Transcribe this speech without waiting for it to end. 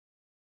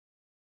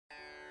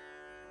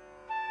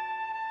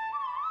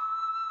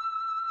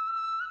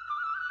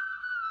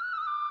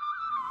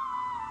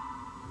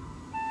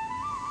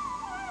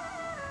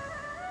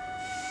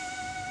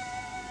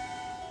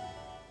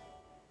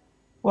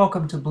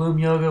Welcome to Bloom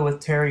Yoga with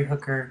Terry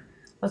Hooker.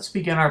 Let's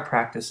begin our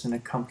practice in a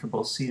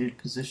comfortable seated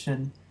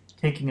position,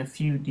 taking a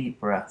few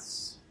deep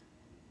breaths.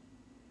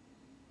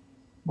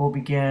 We'll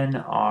begin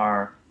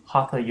our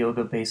Hatha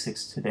Yoga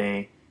basics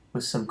today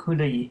with some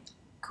Kundalini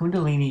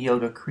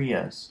Yoga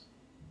Kriyas.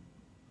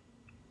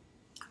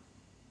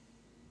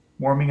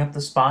 Warming up the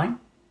spine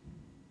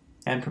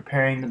and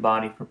preparing the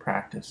body for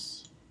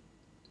practice.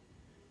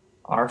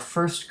 Our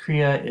first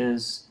Kriya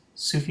is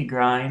Sufi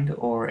grind,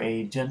 or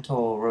a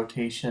gentle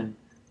rotation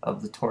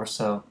of the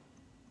torso.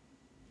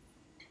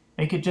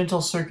 Make a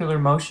gentle circular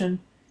motion.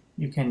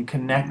 You can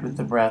connect with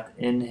the breath.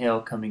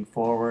 Inhale, coming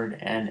forward,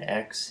 and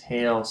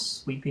exhale,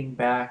 sweeping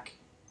back.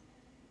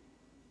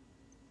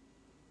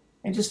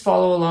 And just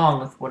follow along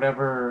with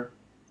whatever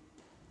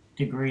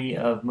degree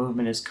of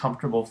movement is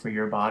comfortable for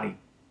your body.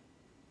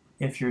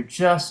 If you're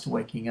just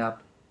waking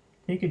up,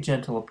 take a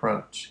gentle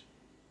approach.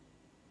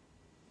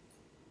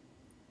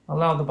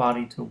 Allow the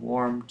body to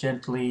warm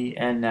gently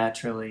and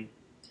naturally,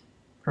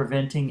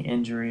 preventing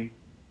injury.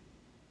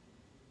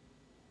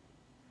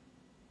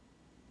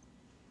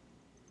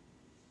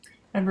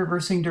 And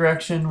reversing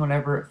direction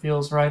whenever it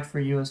feels right for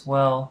you as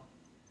well.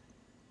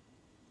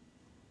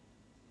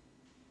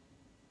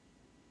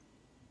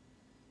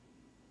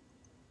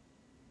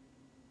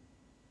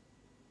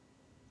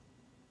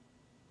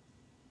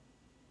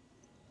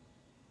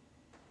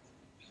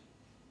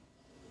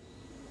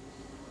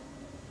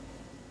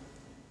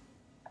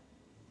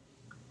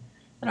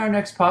 In our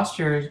next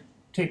posture,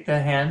 take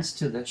the hands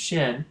to the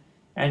shin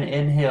and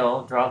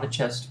inhale, draw the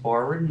chest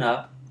forward and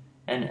up,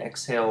 and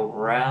exhale,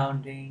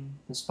 rounding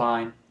the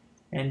spine,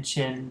 and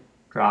chin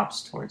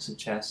drops towards the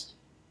chest.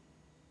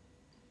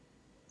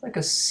 Like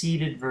a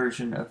seated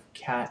version of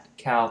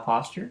cat-cow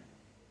posture.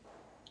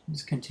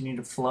 Just continue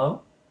to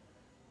flow,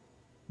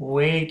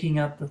 waking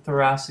up the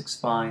thoracic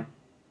spine,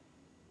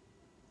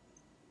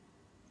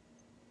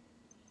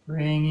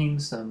 bringing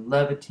some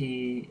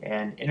levity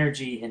and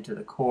energy into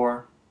the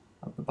core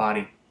of the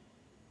body.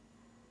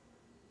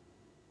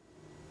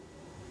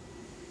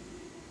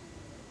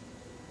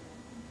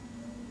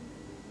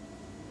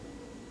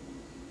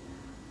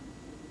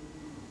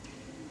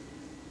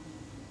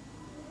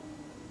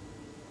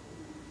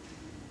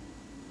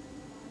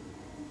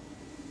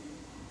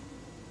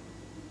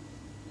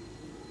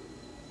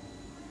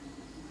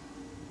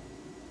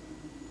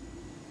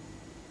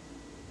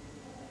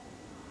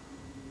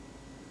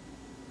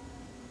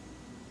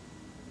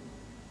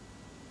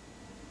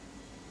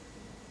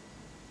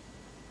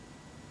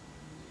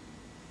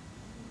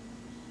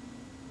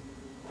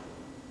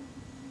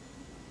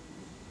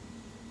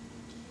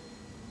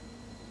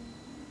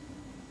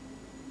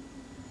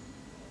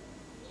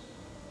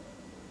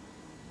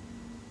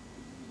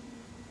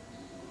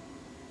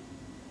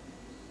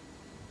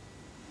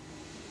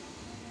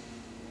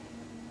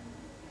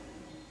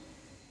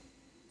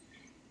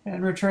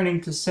 And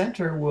returning to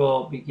center,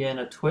 we'll begin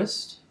a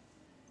twist.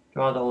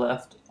 Draw the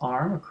left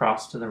arm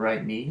across to the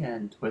right knee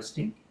and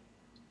twisting.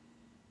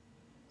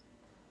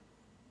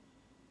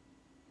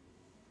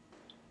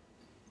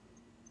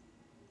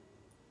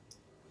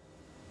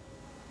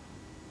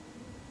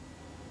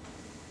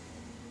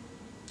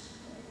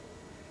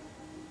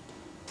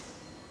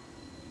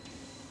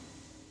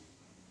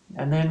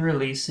 And then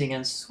releasing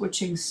and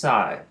switching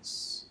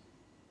sides.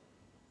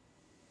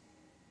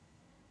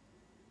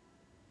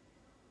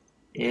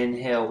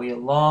 Inhale, we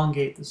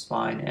elongate the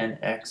spine, and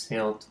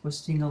exhale,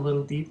 twisting a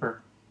little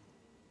deeper.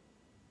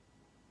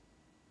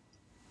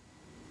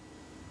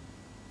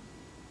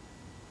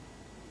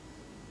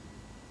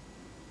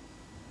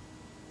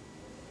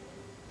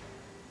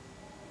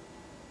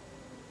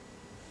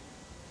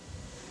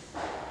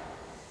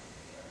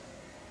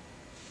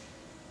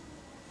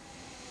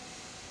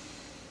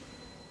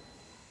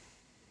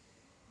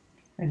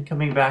 And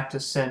coming back to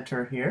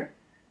center here,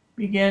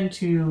 begin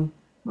to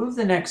move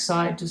the neck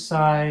side to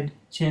side,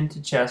 chin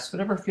to chest,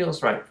 whatever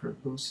feels right for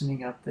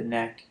loosening up the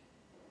neck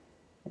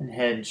and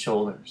head and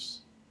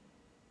shoulders.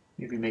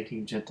 Maybe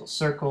making gentle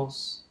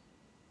circles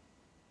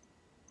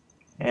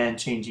and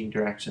changing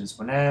directions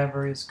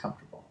whenever is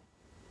comfortable.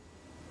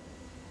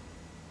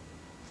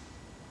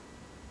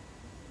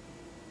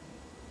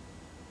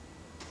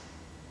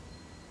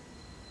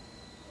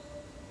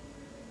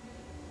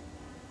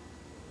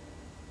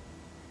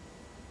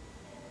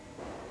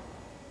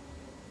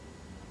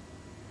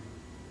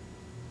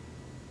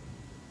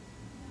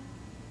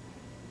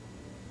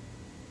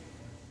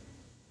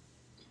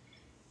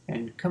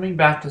 And coming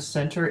back to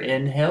center,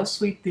 inhale,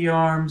 sweep the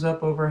arms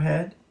up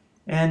overhead,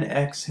 and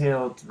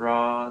exhale,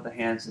 draw the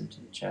hands into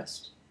the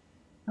chest.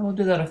 And we'll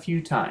do that a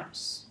few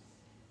times.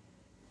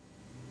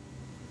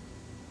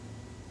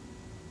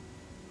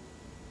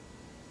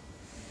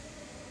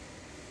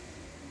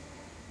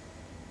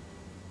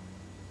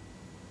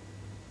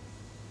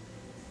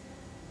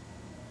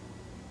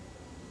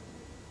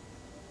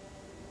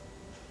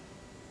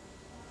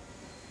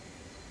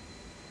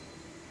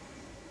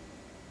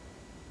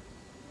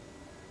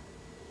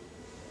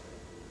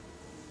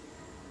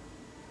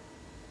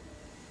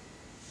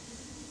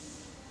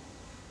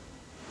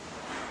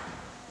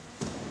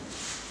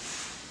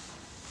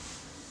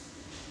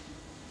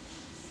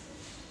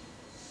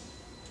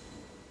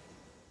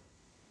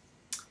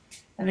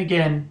 And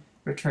again,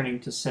 returning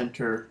to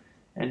center,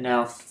 and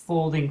now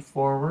folding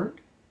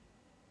forward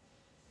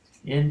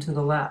into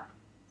the lap.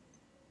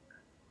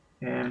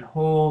 And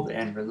hold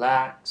and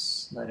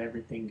relax, let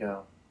everything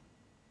go.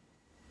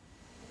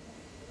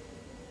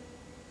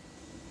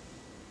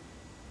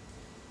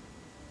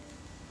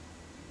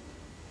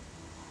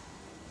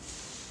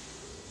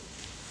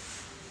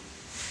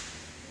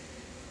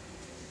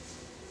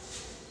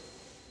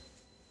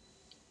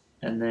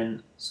 And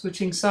then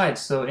switching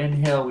sides. So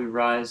inhale, we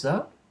rise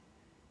up,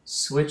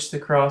 switch the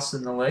cross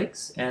in the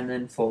legs, and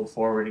then fold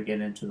forward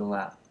again into the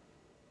lap.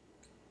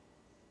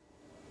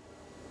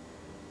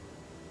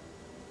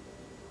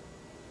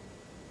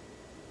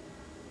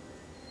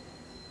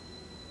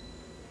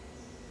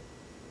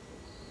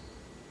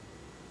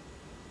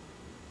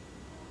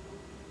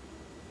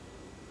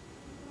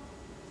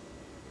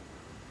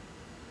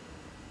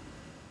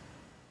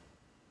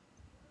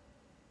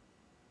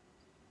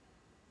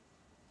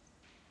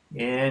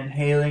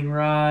 Inhaling,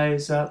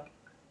 rise up.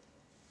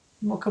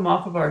 We'll come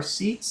off of our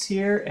seats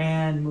here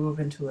and move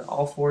into an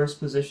all-fours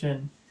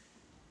position.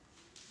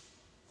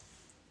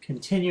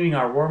 Continuing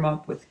our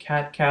warm-up with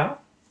cat-cow.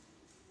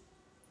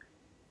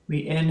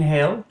 We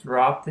inhale,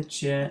 drop the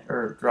chin,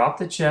 or drop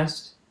the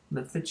chest,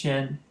 lift the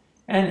chin,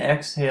 and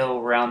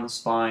exhale, round the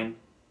spine,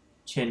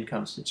 chin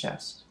comes to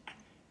chest.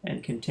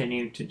 And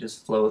continue to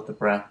just flow with the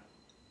breath.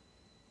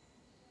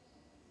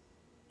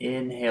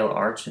 Inhale,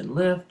 arch and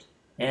lift,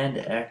 and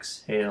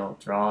exhale,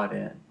 draw it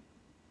in.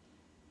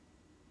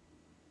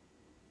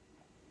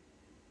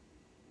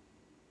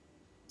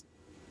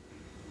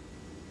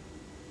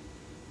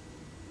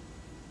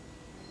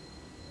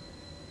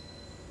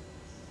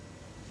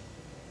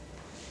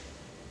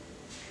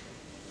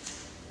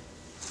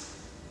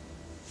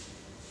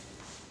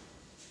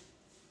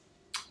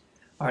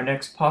 Our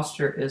next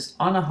posture is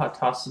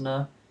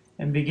Anahatasana,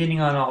 and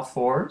beginning on all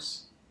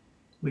fours,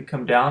 we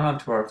come down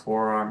onto our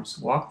forearms,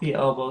 walk the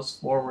elbows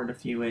forward a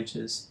few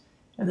inches,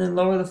 and then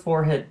lower the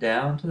forehead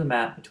down to the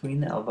mat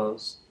between the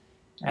elbows,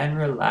 and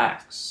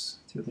relax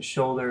through the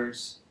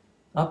shoulders,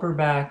 upper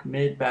back,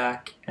 mid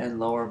back, and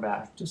lower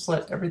back. Just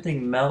let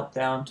everything melt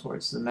down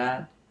towards the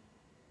mat.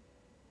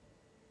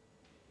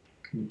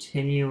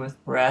 Continue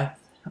with breath,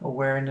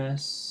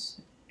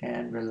 awareness,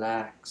 and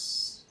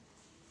relax.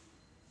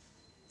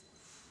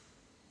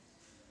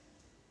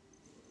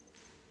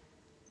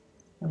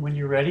 And when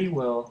you're ready,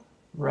 we'll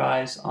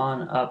rise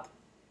on up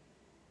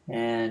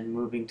and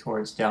moving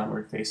towards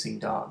downward facing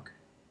dog.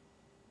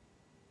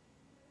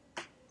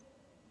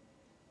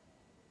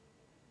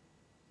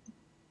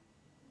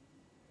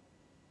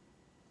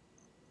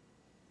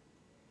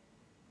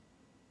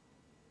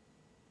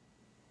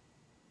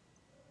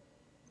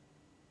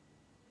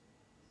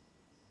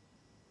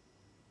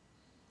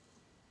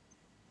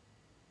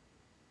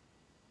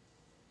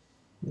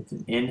 With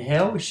an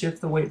inhale, we shift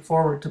the weight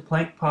forward to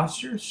plank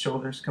posture.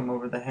 Shoulders come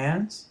over the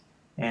hands.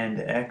 And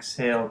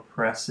exhale,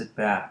 press it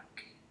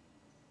back.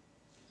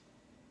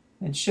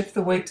 And shift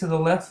the weight to the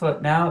left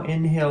foot. Now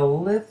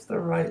inhale, lift the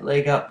right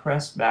leg up,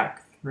 press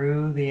back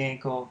through the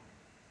ankle.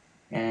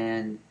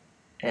 And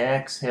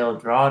exhale,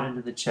 draw it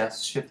into the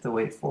chest. Shift the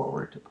weight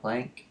forward to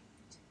plank.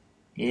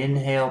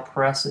 Inhale,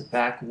 press it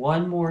back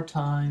one more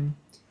time.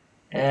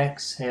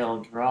 Exhale,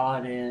 draw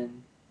it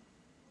in.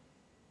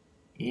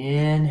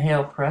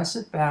 Inhale, press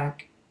it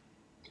back,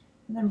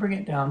 and then bring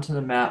it down to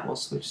the mat. We'll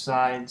switch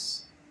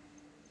sides.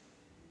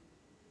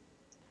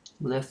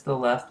 Lift the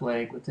left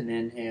leg with an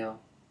inhale.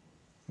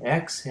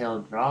 Exhale,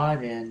 draw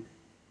it in.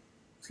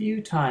 A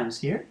few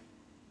times here.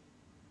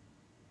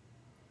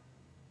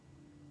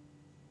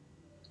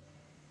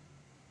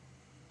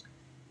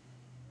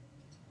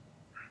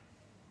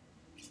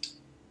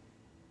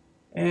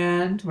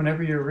 And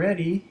whenever you're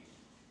ready,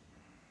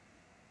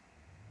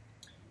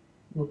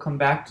 we'll come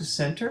back to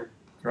center.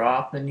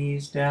 Drop the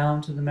knees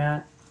down to the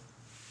mat.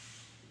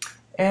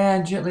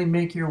 And gently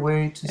make your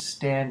way to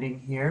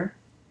standing here.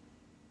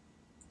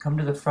 Come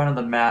to the front of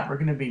the mat. We're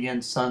going to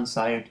begin sun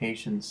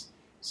salutations.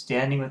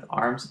 Standing with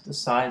arms at the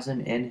sides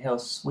and inhale,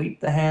 sweep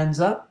the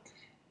hands up.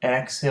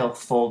 Exhale,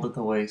 fold at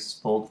the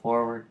waist, fold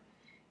forward.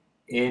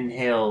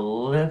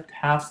 Inhale, lift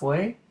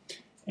halfway.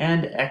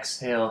 And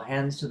exhale,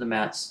 hands to the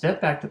mat. Step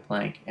back to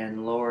plank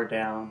and lower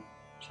down.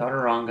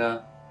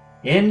 Chaturanga.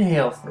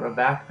 Inhale for a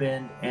back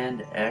bend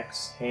and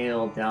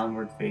exhale,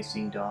 downward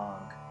facing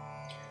dog.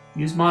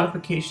 Use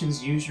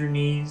modifications, use your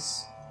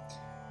knees,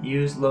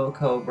 use low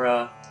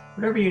cobra,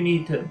 whatever you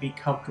need to be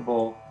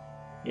comfortable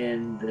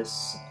in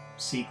this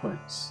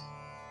sequence.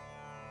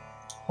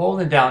 Hold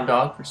the down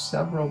dog for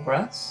several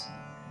breaths.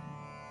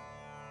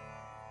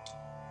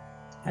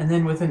 And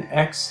then with an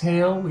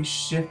exhale, we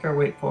shift our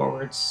weight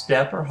forward,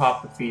 step or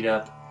hop the feet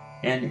up,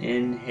 and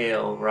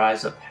inhale,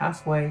 rise up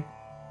halfway,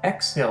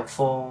 exhale,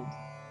 fold,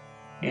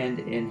 and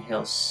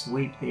inhale,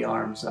 sweep the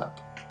arms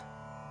up.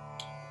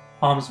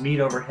 Palms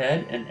meet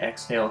overhead, and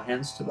exhale,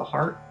 hands to the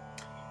heart.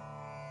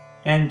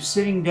 And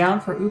sitting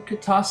down for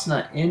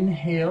Utkatasana,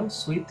 inhale,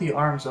 sweep the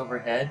arms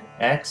overhead,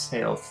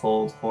 exhale,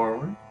 fold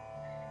forward.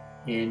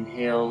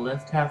 Inhale,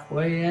 lift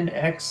halfway, and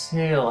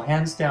exhale.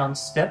 Hands down,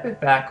 step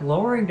it back,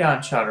 lowering down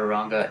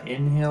chaturanga.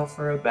 Inhale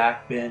for a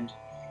back bend,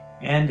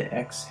 and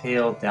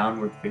exhale,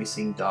 downward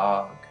facing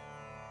dog.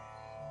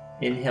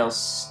 Inhale,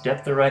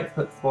 step the right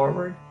foot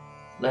forward,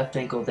 left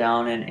ankle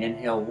down, and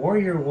inhale,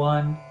 warrior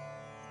one.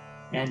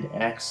 And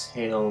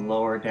exhale,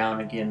 lower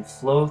down again,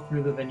 flow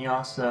through the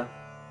vinyasa,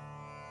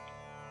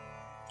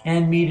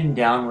 and meet in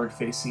downward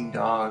facing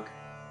dog.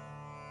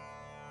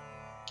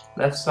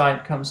 Left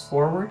side comes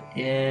forward.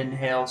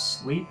 Inhale,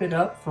 sweep it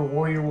up for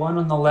warrior one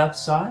on the left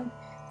side.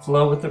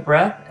 Flow with the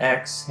breath.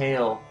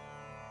 Exhale,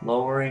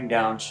 lowering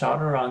down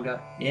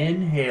chaturanga.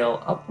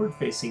 Inhale, upward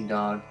facing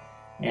dog.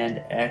 And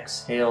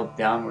exhale,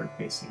 downward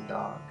facing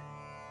dog.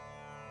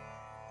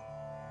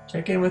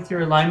 Check in with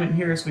your alignment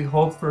here as we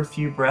hold for a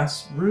few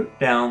breaths. Root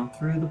down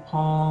through the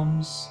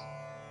palms,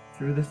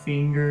 through the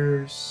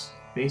fingers,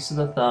 base of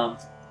the thumb,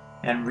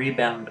 and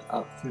rebound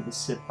up through the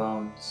sit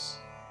bones,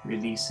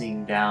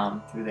 releasing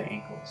down through the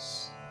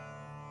ankles.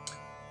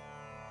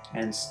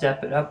 And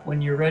step it up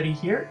when you're ready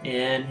here.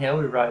 Inhale,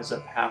 we rise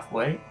up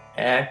halfway.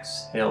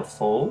 Exhale,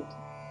 fold.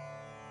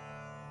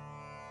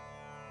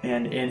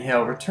 And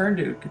inhale, return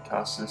to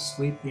Utkatasana.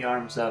 Sweep the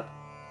arms up.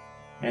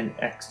 And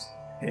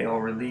exhale,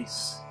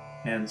 release.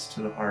 Hands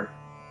to the heart.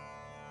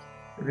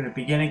 We're going to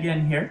begin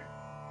again here.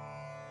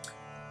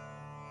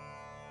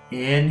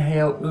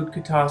 Inhale,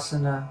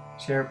 Utkatasana,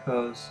 chair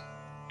pose.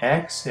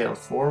 Exhale,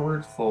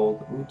 forward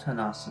fold,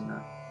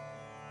 Uttanasana.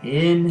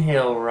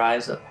 Inhale,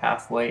 rise up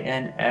halfway,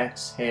 and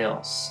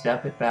exhale,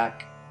 step it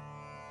back,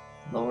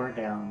 lower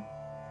down,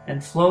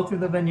 and flow through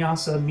the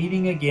vinyasa,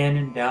 meeting again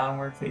in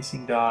downward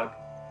facing dog,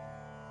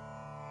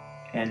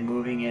 and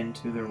moving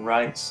into the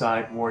right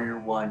side, warrior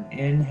one.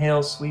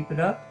 Inhale, sweep it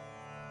up.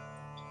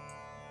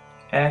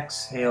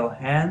 Exhale,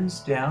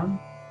 hands down,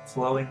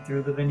 flowing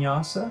through the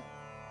vinyasa.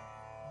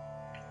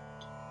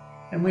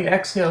 And we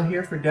exhale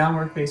here for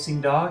downward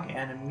facing dog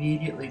and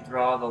immediately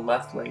draw the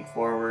left leg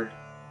forward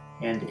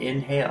and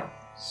inhale,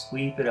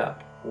 sweep it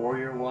up.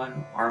 Warrior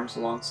one, arms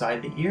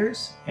alongside the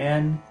ears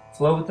and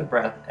flow with the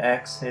breath.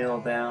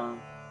 Exhale down,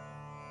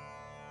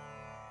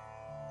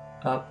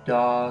 up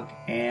dog,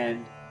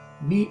 and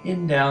meet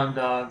in down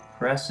dog,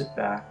 press it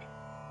back.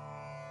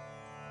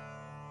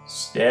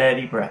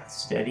 Steady breath,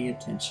 steady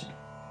attention.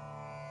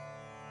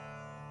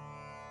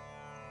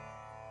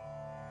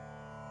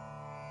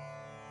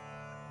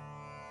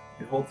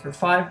 We hold for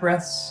 5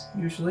 breaths,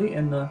 usually,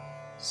 in the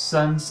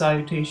Sun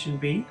Salutation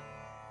B.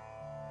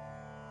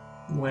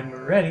 When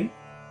we're ready,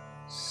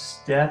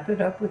 step it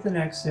up with an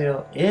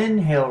exhale.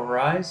 Inhale,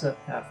 rise up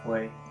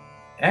halfway.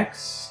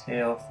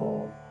 Exhale,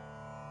 fold.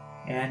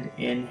 And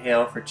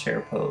inhale for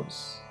chair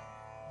pose.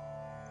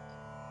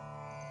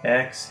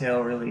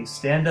 Exhale, release.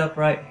 Stand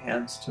upright,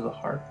 hands to the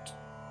heart.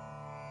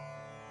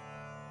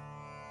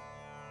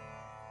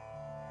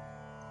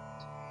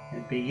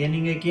 And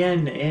beginning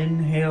again,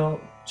 inhale,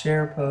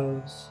 chair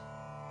pose.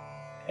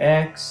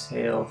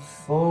 Exhale,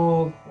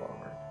 fold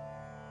forward.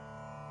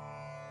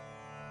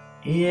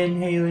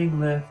 Inhaling,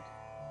 lift.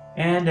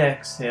 And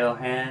exhale,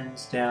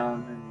 hands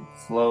down and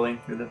flowing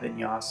through the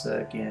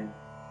vinyasa again.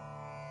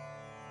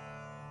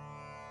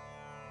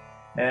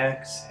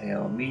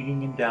 Exhale,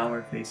 meeting in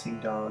downward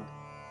facing dog.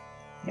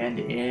 And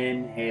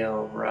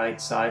inhale, right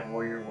side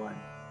warrior one.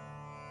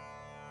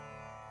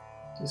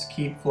 Just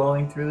keep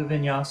flowing through the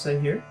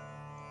vinyasa here.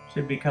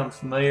 Should become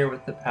familiar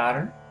with the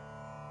pattern.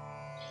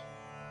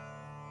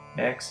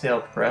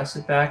 Exhale, press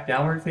it back,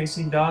 downward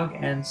facing dog,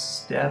 and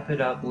step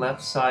it up,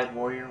 left side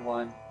warrior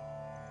one.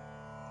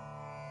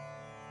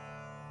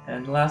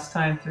 And last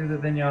time through the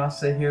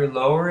vinyasa here,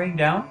 lowering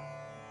down.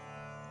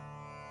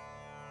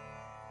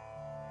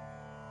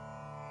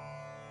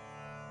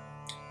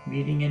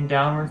 Meeting in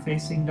downward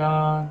facing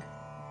dog.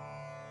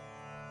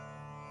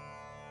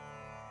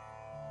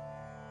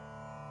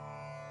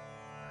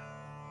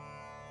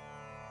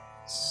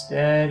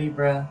 Steady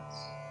breaths.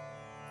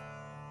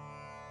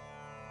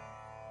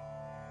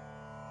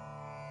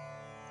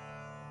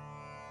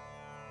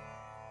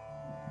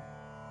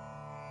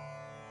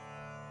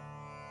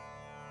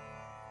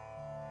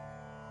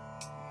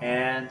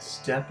 And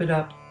step it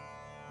up.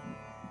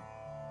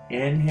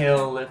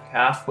 Inhale, lift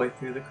halfway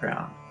through the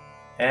crown.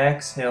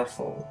 Exhale,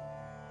 fold.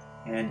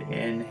 And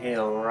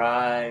inhale,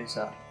 rise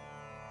up.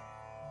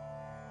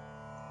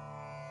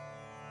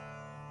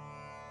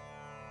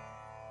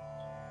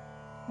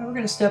 Now we're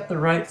going to step the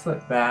right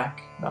foot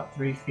back about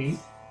 3 feet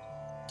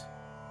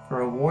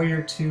for a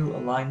warrior two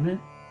alignment.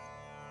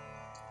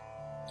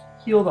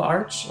 Heel the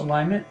arch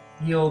alignment.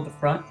 Heel the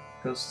front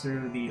goes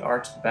through the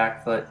arch of the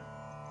back foot.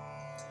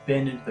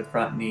 Bend into the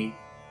front knee.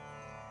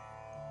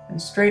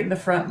 And straighten the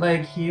front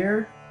leg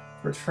here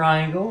for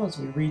triangle as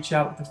we reach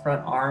out with the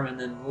front arm, and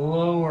then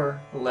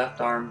lower the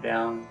left arm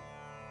down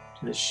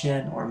to the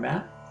shin or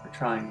mat for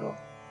triangle.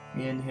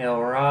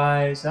 Inhale,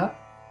 rise up.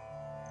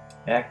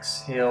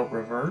 Exhale,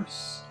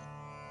 reverse.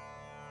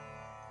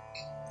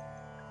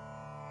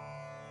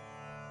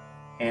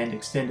 And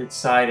extended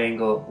side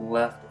angle,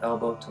 left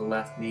elbow to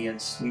left knee,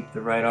 and sweep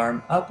the right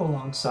arm up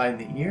alongside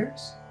the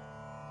ears.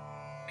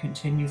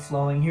 continue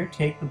flowing here.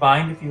 Take the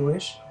bind if you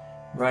wish.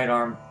 Right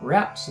arm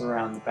wraps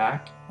around the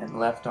back and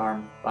left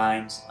arm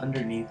binds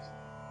underneath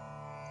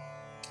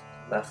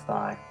left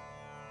thigh.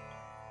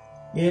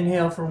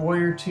 Inhale for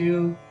warrior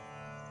two.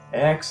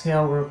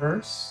 Exhale,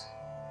 reverse,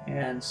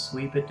 and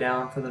sweep it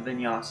down for the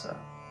vinyasa.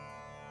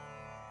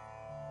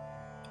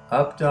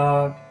 Up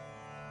dog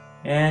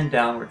and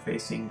downward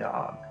facing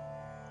dog.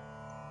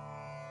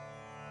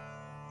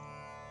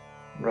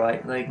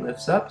 Right leg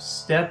lifts up,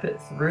 step it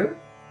through,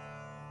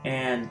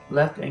 and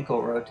left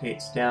ankle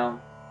rotates down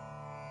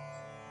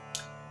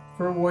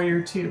for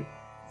warrior two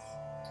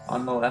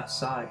on the left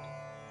side.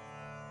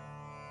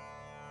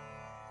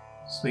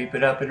 Sweep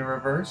it up in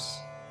reverse,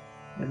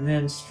 and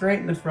then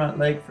straighten the front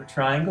leg for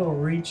triangle.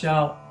 Reach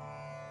out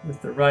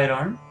with the right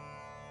arm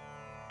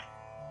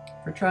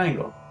for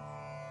triangle.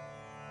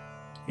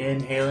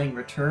 Inhaling,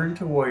 return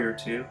to warrior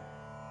two.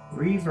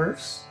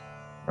 Reverse,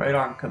 right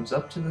arm comes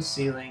up to the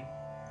ceiling.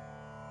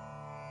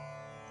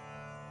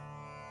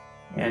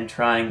 And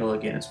triangle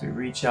again as we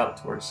reach out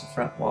towards the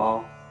front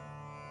wall.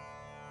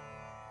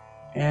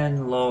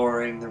 And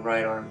lowering the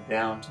right arm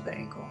down to the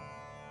ankle.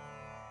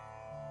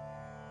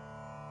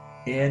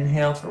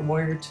 Inhale for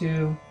warrior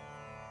two.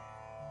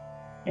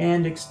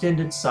 And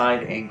extended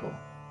side angle.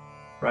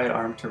 Right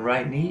arm to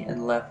right knee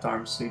and left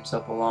arm sweeps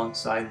up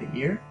alongside the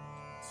ear.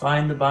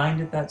 Find the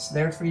bind if that's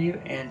there for you,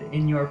 and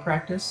in your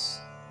practice,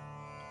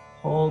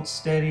 hold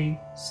steady,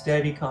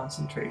 steady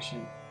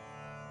concentration.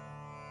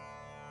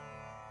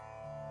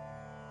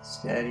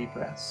 Steady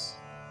breaths.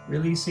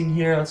 Releasing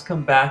here, let's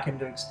come back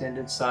into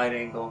extended side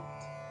angle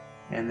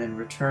and then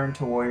return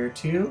to warrior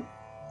two.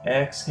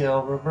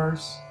 Exhale,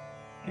 reverse,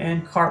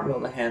 and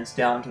cartwheel the hands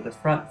down to the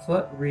front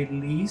foot.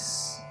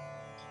 Release.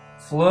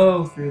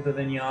 Flow through the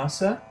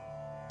vinyasa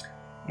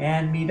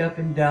and meet up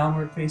in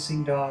downward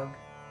facing dog.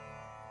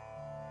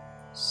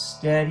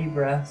 Steady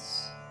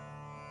breaths,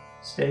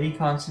 steady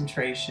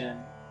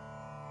concentration.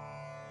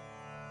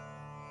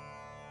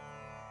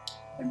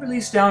 And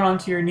release down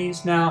onto your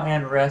knees now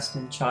and rest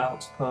in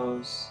child's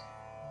pose.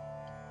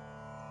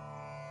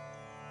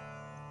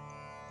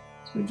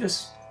 So we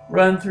just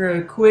run through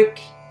a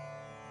quick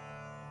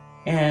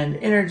and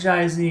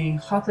energizing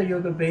Hatha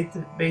Yoga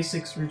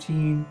Basics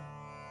routine.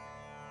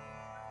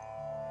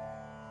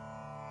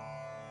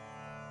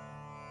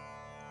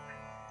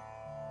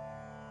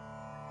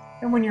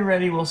 And when you're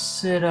ready, we'll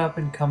sit up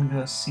and come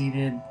to a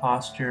seated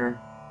posture,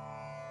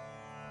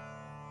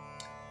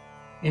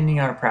 ending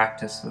our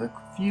practice with a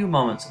few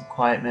moments of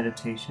quiet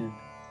meditation.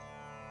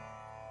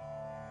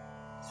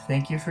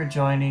 Thank you for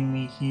joining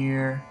me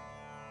here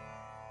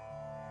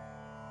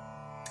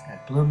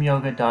at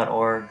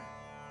bloomyoga.org.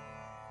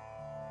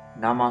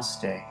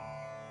 Namaste.